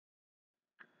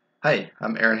Hi,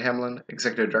 I'm Aaron Hamlin,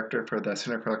 Executive Director for the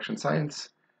Center for Election Science.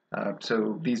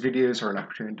 So these videos are an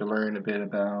opportunity to learn a bit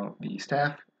about the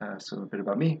staff, so a bit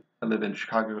about me. I live in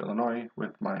Chicago, Illinois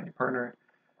with my partner.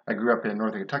 I grew up in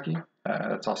Northern Kentucky.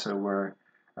 That's also where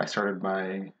I started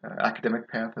my academic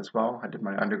path as well. I did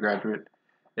my undergraduate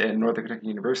in Northern Kentucky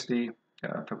University,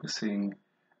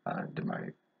 did my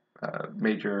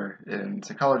major in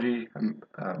psychology,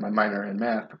 my minor in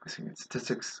math, focusing in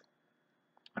statistics.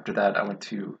 After that, I went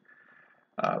to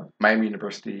Miami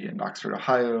University in Oxford,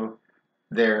 Ohio.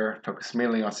 There, focused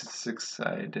mainly on statistics.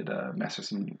 I did a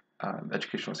master's in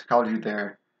educational psychology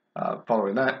there.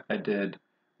 Following that, I did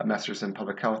a master's in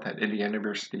public health at Indiana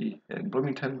University in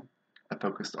Bloomington. I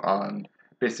focused on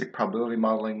basic probability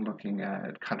modeling, looking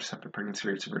at contraceptive pregnancy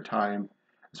rates over time,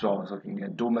 as well as looking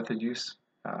at dual method use.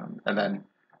 And then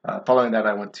following that,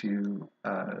 I went to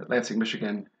Lansing,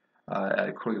 Michigan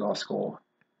at Cooley Law School.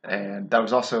 And that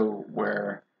was also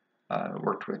where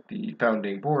worked with the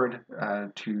founding board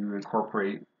to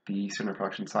incorporate the Center for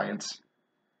Election Science.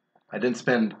 I didn't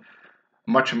spend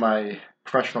much of my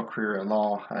professional career in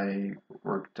law. I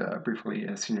worked briefly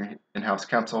as senior in-house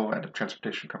counsel at a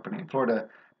transportation company in Florida,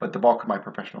 but the bulk of my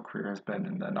professional career has been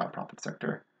in the nonprofit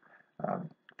sector.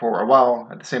 For a while,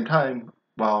 at the same time,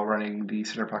 while running the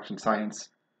Center for Election Science,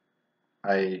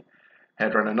 I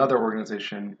had run another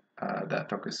organization that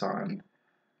focused on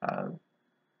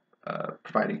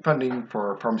providing funding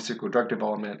for pharmaceutical drug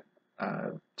development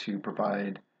to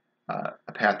provide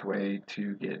a pathway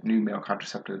to get new male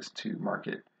contraceptives to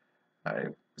market. I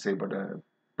was able to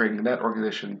bring that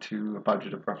organization to a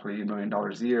budget of roughly $1 million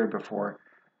a year before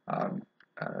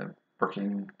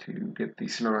working to get the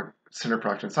Center for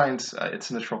Election Science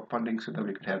its initial funding so that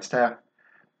we could have staff.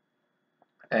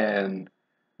 And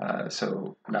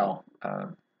so now,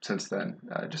 since then,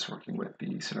 just working with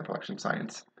the Center for Election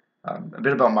Science. A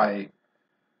bit about my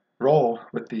role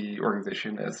with the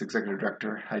organization as executive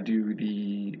director. I do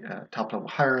the top level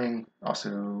hiring,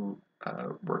 also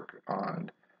work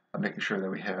on making sure that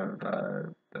we have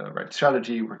the right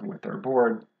strategy, working with our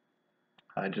board,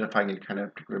 identifying any kind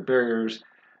of particular barriers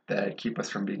that keep us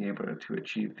from being able to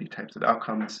achieve the types of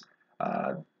outcomes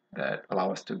that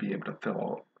allow us to be able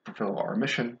to fulfill our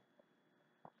mission.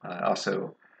 I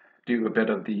also do a bit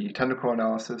of the technical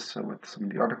analysis, so with some of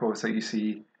the articles that you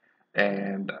see,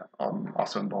 and I'm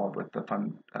also involved with the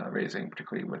fund raising,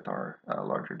 particularly with our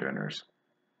larger donors.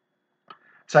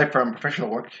 Aside from professional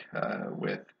work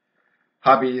with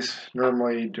hobbies,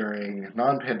 normally during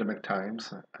non-pandemic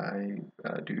times, I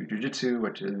do jiu-jitsu,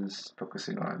 which is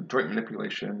focusing on joint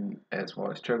manipulation as well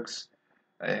as chokes,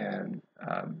 and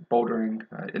bouldering,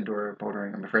 indoor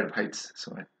bouldering. I'm afraid of heights,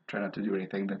 so I try not to do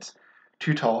anything that's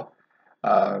too tall.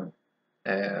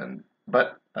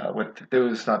 With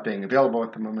those not being available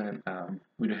at the moment,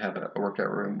 we do have a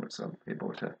workout room, which I'm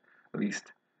able to at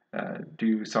least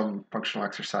do some functional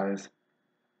exercise.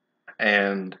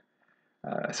 And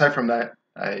aside from that,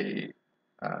 I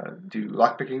do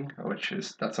lockpicking, which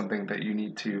is not something that you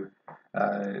need to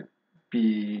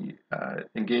be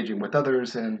engaging with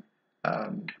others in.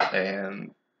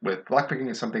 And with lockpicking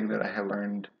is something that I have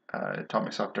learned, taught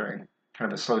myself during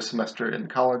kind of a slow semester in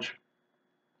college.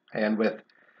 And with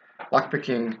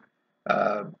lockpicking,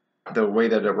 the way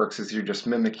that it works is you're just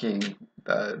mimicking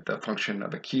the function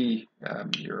of a key.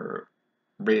 You're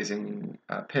raising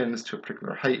pins to a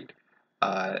particular height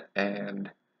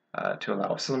and to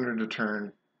allow a cylinder to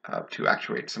turn to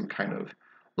actuate some kind of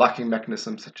locking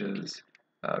mechanism, such as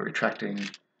retracting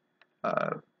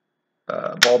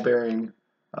ball bearing,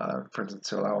 for instance,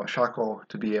 to allow a shackle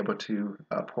to be able to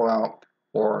pull out,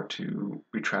 or to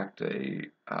retract a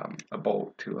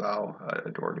bolt to allow a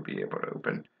door to be able to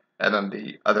open. And then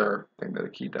the other thing that the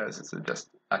key does is it just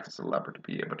acts as a lever to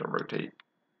be able to rotate.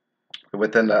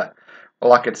 Within the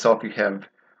lock itself, you have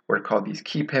what are called these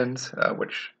key pins,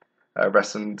 which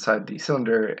rest inside the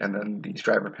cylinder, and then these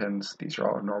driver pins. These are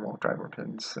all normal driver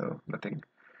pins, so nothing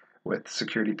with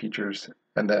security features.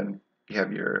 And then you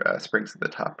have your springs at the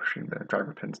top pushing the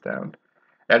driver pins down.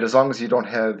 And as long as you don't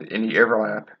have any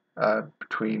overlap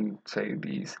between, say,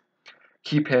 these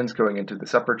key pins going into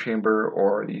this upper chamber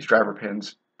or these driver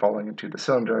pins falling into the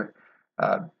cylinder,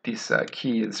 this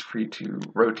key is free to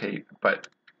rotate. But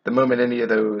the moment any of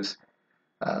those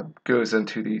goes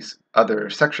into these other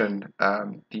section,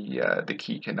 the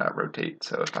key cannot rotate.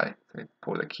 So if I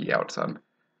pull the key out some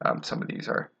of these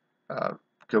are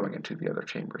going into the other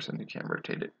chambers and you can't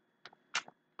rotate it.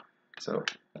 So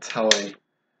that's how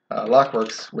a lock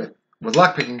works. With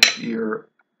lockpicking, you're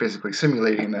basically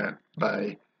simulating that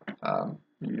by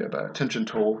you have a tension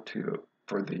tool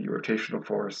for the rotational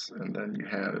force, and then you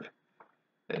have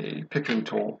a picking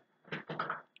tool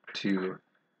to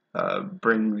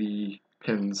bring the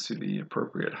pins to the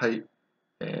appropriate height,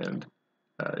 and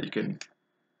you can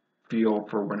feel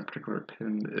for when a particular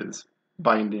pin is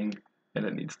binding and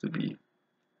it needs to be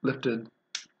lifted.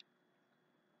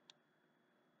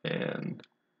 And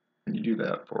when you do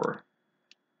that for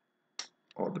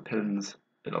all the pins,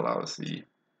 it allows the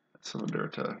cylinder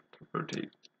to rotate.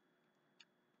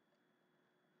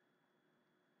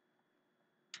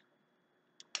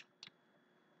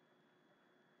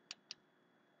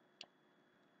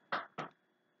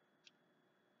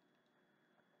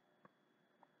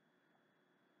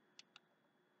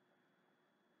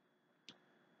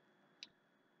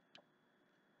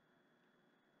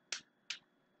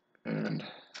 And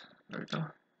there we go.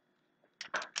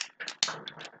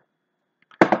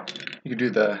 You can do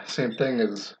the same thing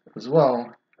as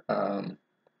well.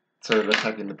 Instead of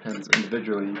attacking the pins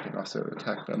individually, you can also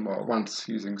attack them all at once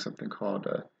using something called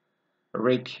a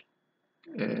rake,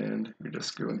 and you're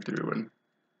just going through and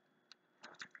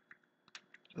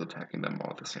just attacking them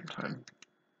all at the same time.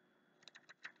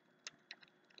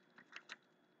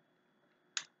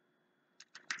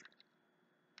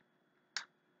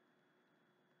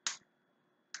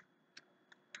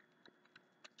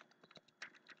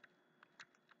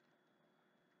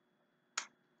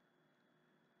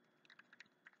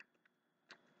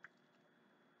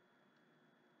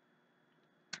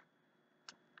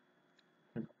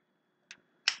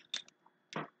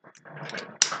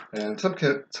 And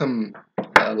some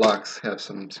locks have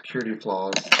some security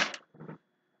flaws.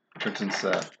 For instance,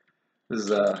 this is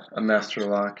a master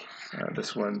lock.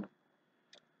 This one,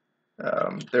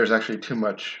 there's actually too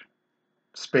much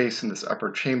space in this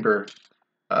upper chamber,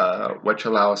 which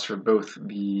allows for both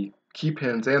the key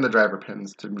pins and the driver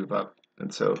pins to move up.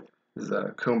 And so this is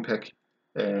a comb pick,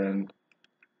 and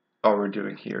all we're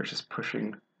doing here is just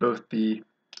pushing both the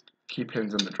key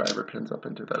pins and the driver pins up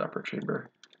into that upper chamber.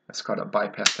 It's called a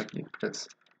bypass technique because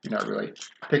you're not really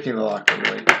picking the lock, but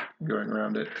really going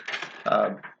around it.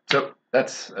 So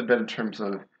that's a bit in terms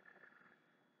of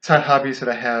side hobbies that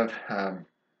I have. I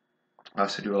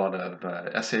also do a lot of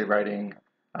essay writing,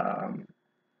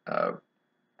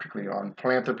 particularly on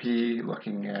philanthropy,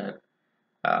 looking at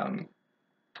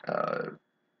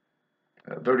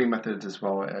voting methods as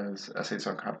well as essays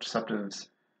on contraceptives.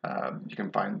 You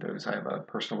can find those. I have a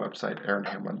personal website,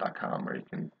 aaronhamlin.com, where you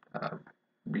can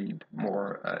read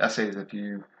more essays if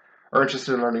you are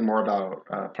interested in learning more about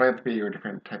philanthropy or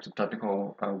different types of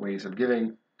technical ways of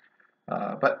giving.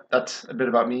 But that's a bit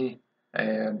about me,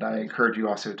 and I encourage you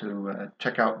also to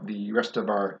check out the rest of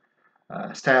our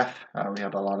staff. We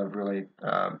have a lot of really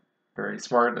very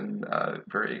smart and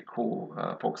very cool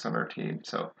folks on our team,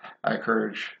 so I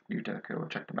encourage you to go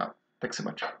check them out. Thanks so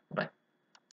much. Bye.